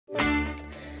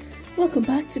Welcome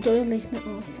back to Doyle Late Night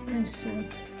Art. I'm Sam.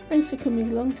 Thanks for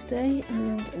coming along today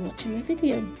and watching my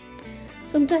video.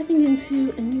 So I'm diving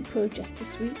into a new project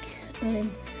this week.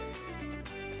 I'm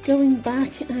going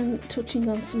back and touching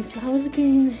on some flowers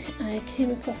again. I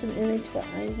came across an image that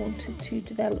I wanted to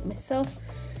develop myself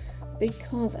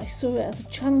because I saw it as a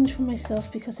challenge for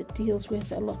myself because it deals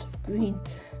with a lot of green,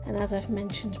 and as I've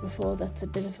mentioned before, that's a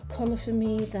bit of a colour for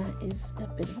me that is a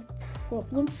bit of a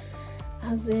problem,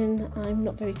 as in I'm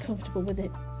not very comfortable with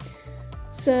it.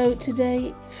 So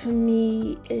today for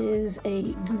me is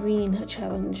a green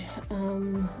challenge.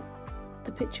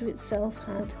 The picture itself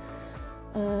had,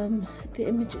 the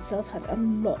image itself had a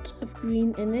lot of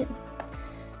green in it.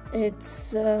 It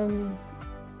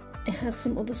has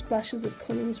some other splashes of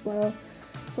colour as well,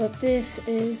 but this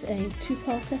is a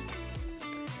two-parter.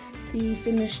 The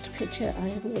finished picture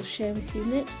I will share with you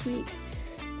next week,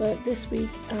 but this week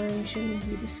I'm showing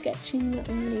you the sketching that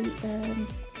I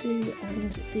do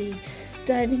and the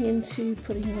diving into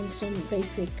putting on some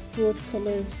basic broad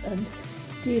colours and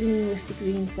dealing with the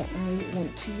greens that I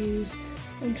want to use.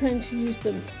 I'm trying to use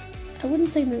them, I wouldn't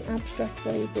say in an abstract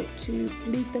way, but to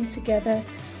lead them together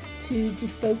to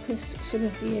defocus some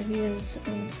of the areas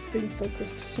and bring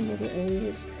focus to some other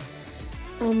areas.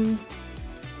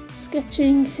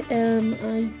 Sketching,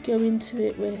 I go into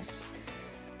it with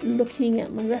looking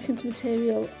at my reference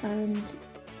material and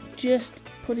just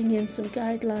putting in some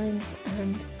guidelines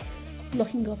and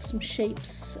blocking off some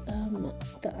shapes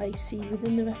that I see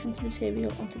within the reference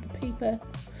material onto the paper.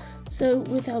 So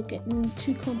without getting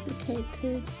too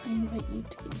complicated, I invite you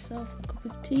to get yourself a cup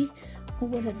of tea or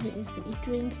whatever it is that you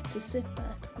drink, to sit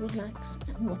back, relax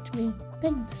and watch me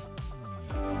paint.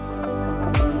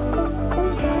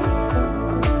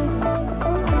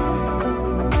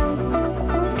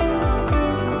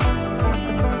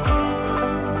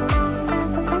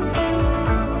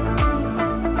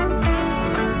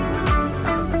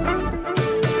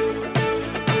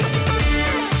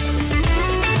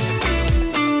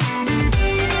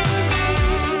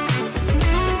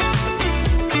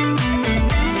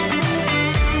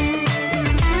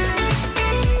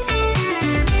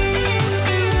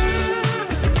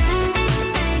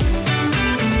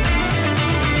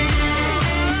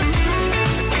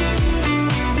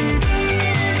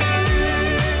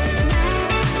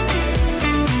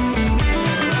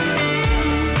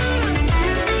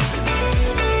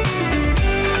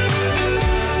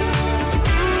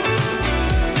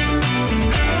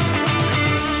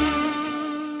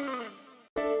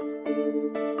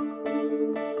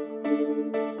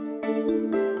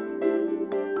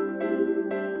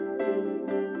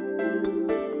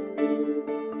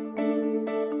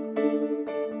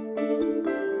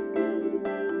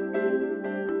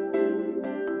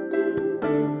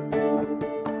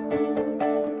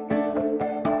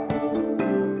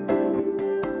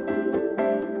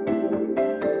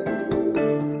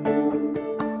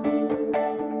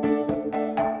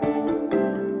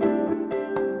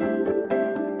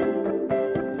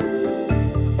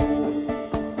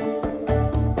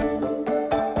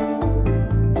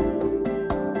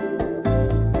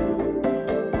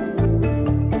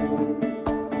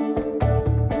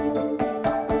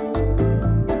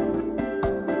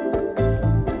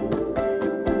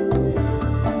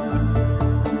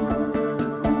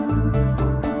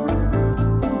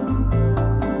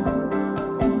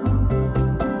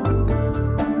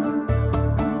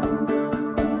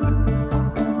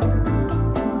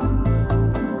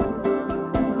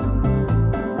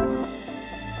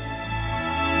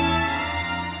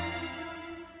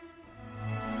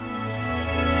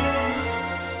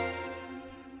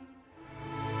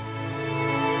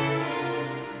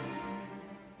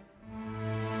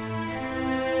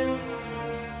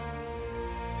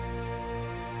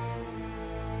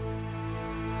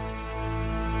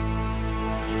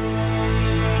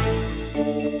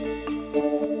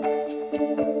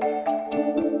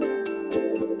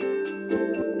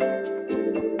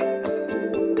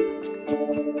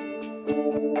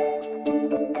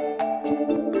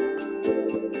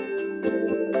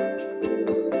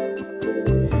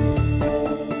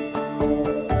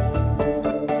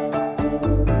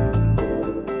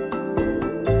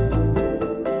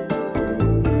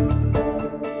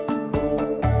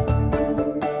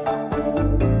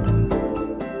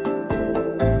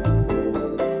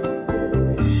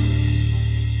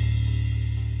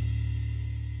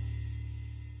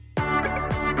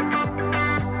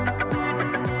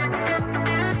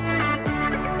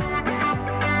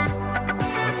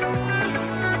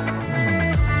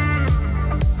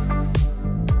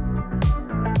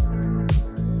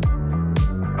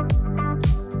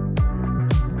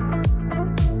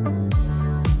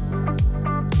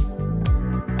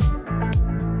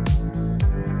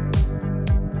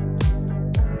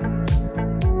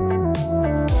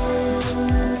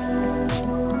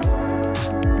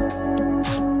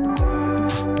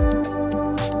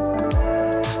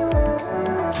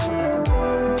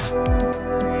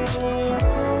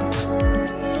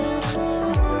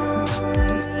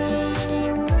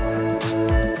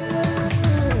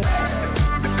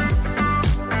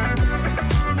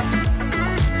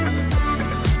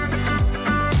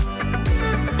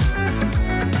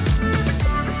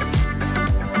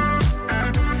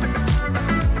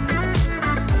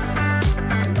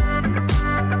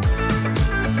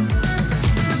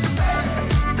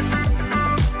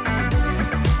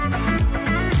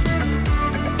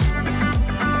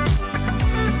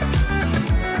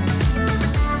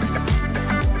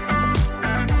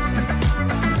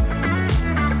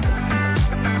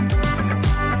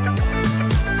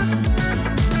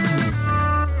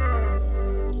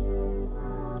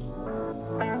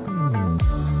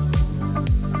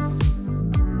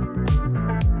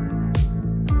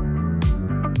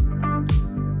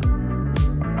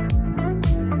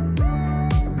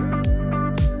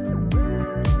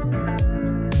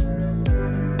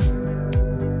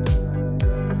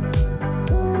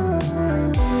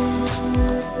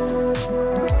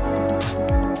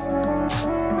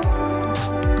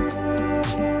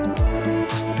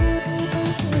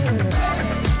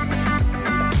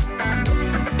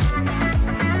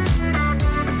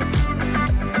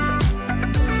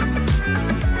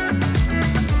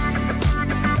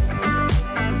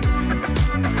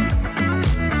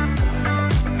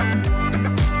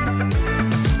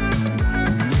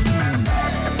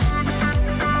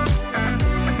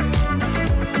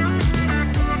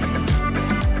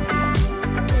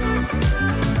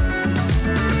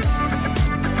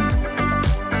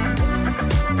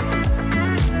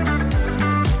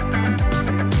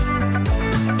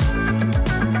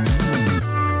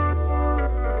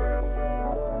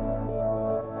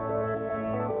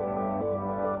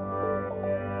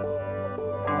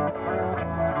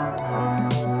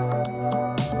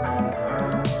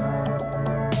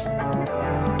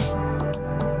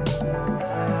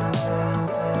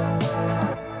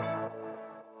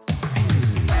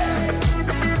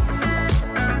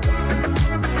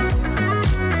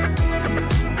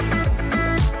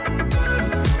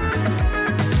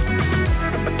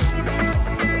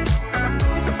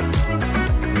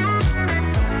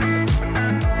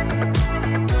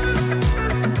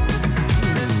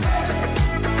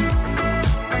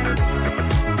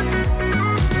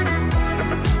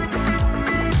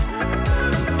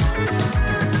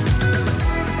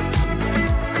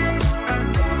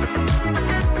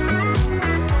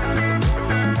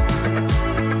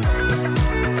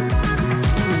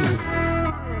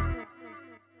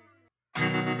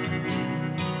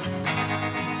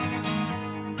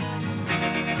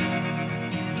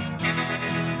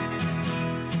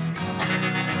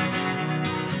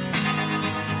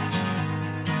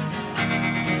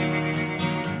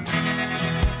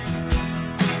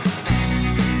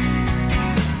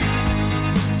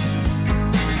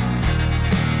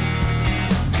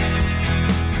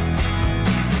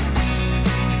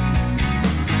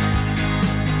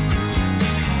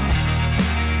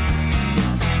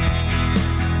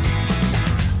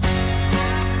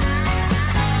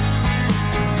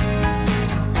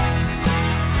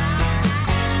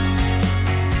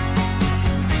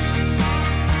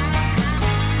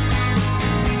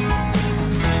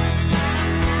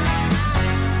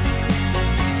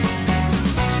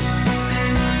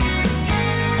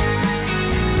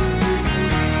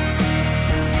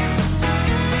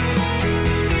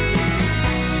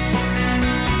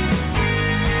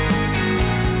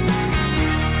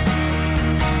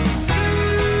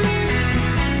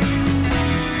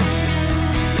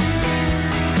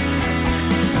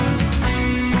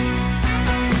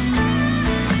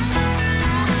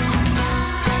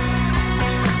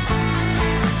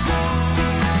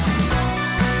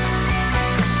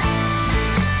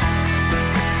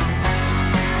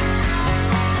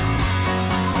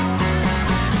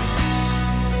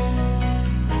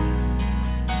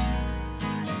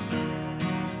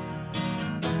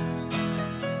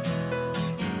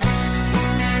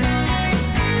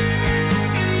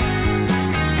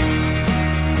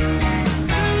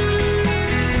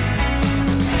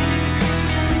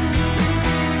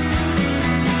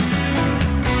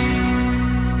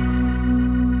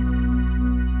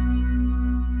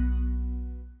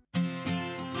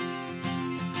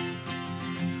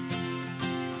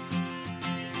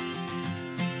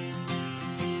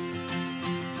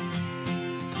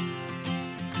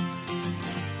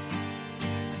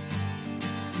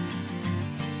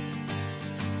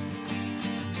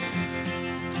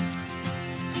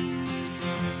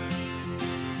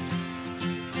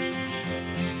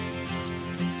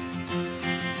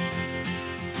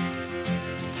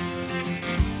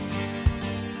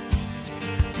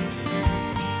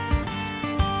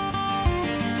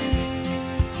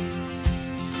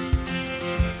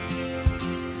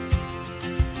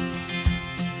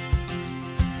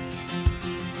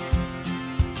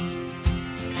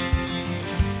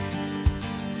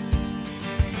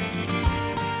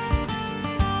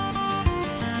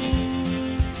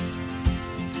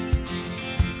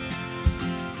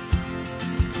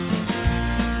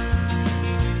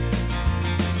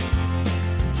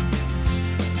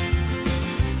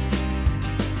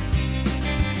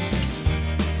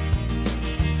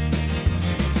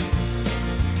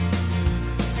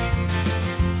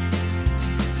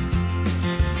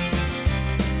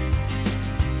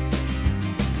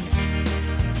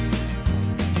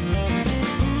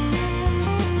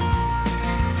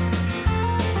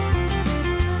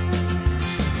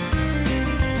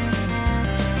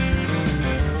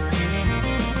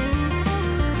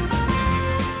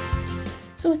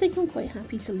 So I think I'm quite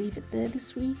happy to leave it there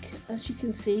this week. As you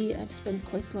can see, I've spent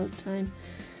quite a lot of time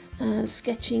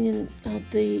sketching out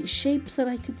the shapes that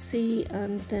I could see,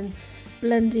 and then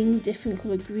blending different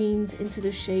colour greens into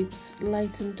the shapes,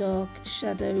 light and dark,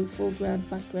 shadow, foreground,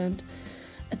 background.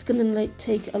 It's going to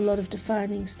take a lot of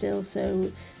defining still,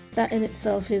 so that in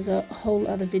itself is a whole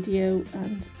other video,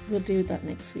 and we'll do that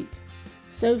next week.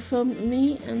 So from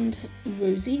me and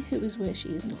Rosie, who is where she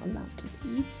is not allowed to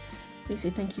be, we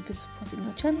say thank you for supporting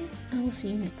our channel, and we'll see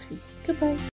you next week. Goodbye.